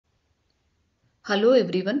Hello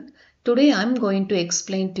everyone. Today I'm going to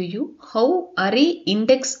explain to you how array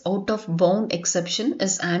index out of bound exception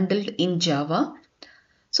is handled in Java.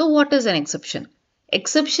 So what is an exception?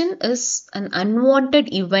 Exception is an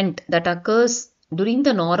unwanted event that occurs during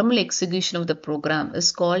the normal execution of the program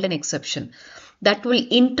is called an exception that will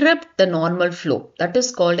interrupt the normal flow. That is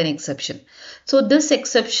called an exception. So this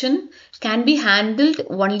exception can be handled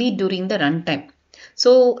only during the runtime.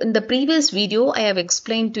 So in the previous video, I have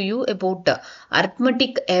explained to you about the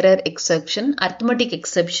arithmetic exception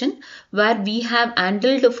where we have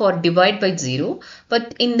handled for divide by 0.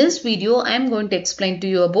 But in this video, I am going to explain to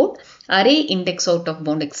you about array index out of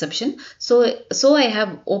bound exception. So I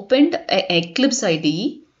have opened Eclipse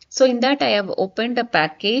IDE. So in that I have opened a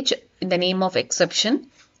package in the name of exception.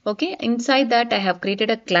 Okay, inside that I have created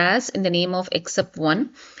a class in the name of except1.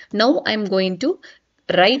 Now I am going to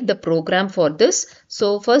write the program for this.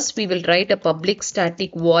 So first we will write a public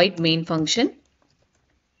static void main function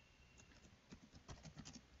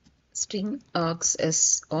string args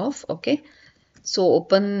s of. Okay, so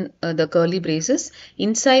open the curly braces.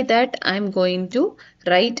 Inside that I'm going to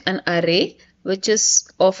write an array which is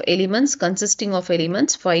of elements consisting of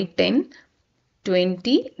elements 5, 10,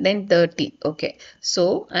 20, then 30. Okay,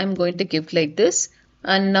 so I'm going to give like this,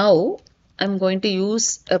 and now I'm going to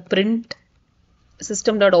use a print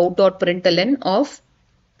system.out.println of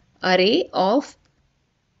array of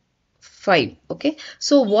 5. Okay,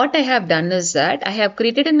 so what I have done is that I have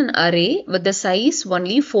created an array with the size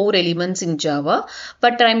only 4 elements in Java,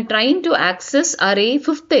 but I'm trying to access array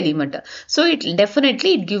 5th element. So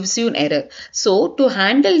it gives you an error. So to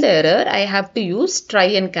handle the error, I have to use try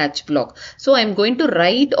and catch block. So I'm going to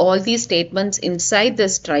write all these statements inside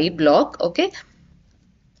this try block. Okay,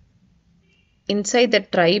 inside the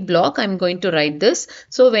try block I'm going to write this.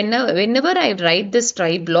 So whenever I write this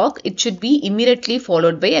try block, it should be immediately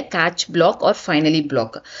followed by a catch block or finally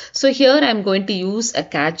block. So here I'm going to use a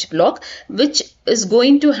catch block which is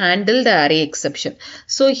going to handle the array exception.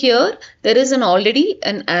 So here there is an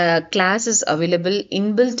class is available,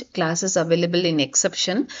 inbuilt class is available in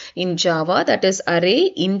exception in Java, that is array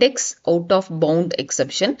index out of bound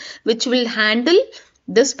exception, which will handle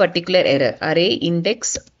this particular error, array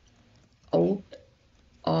index out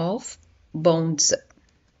of bounds.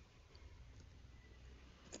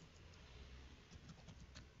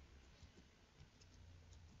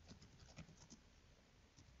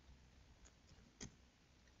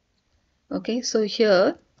 Okay, so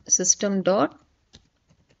here system dot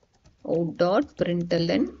out dot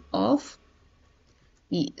println of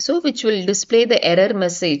E. So which will display the error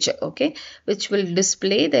message. Okay, which will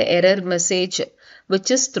display the error message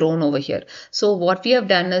which is thrown over here. So what we have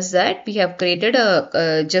done is that we have created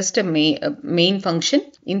just a main function.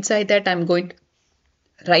 Inside that I'm going to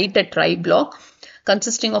write a try block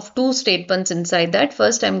consisting of 2 statements. Inside that,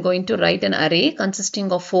 first I'm going to write an array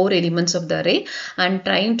consisting of 4 elements of the array and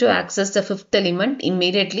trying to access the 5th element.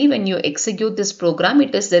 Immediately when you execute this program,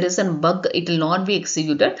 there is a bug, it will not be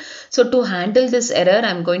executed. So to handle this error,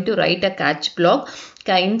 I'm going to write a catch block.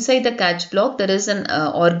 Inside the catch block, there is an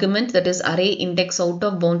argument, that is array index out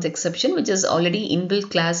of bounds exception, which is already inbuilt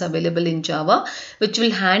class available in Java, which will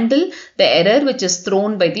handle the error which is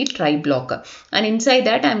thrown by the try block. And inside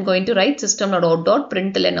that I'm going to write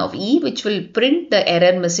system.out.println of E, which will print the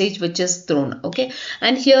error message which is thrown. Okay,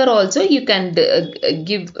 and here also you can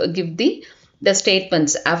give the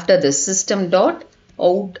statements after this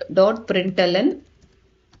system.out.println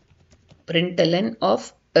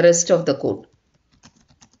of rest of the code.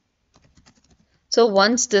 So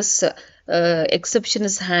once this exception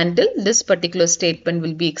is handled, this particular statement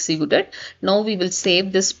will be executed. Now we will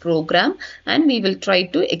save this program and we will try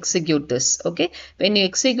to execute this. Okay, when you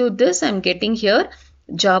execute this, I'm getting here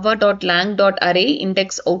java.lang.array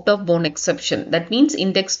index out of bound exception. That means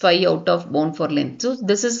index 5 out of bound for length. So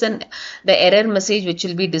this is the error message which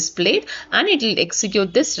will be displayed, and it will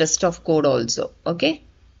execute this rest of code also. Okay,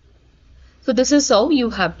 so this is how you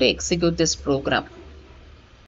have to execute this program.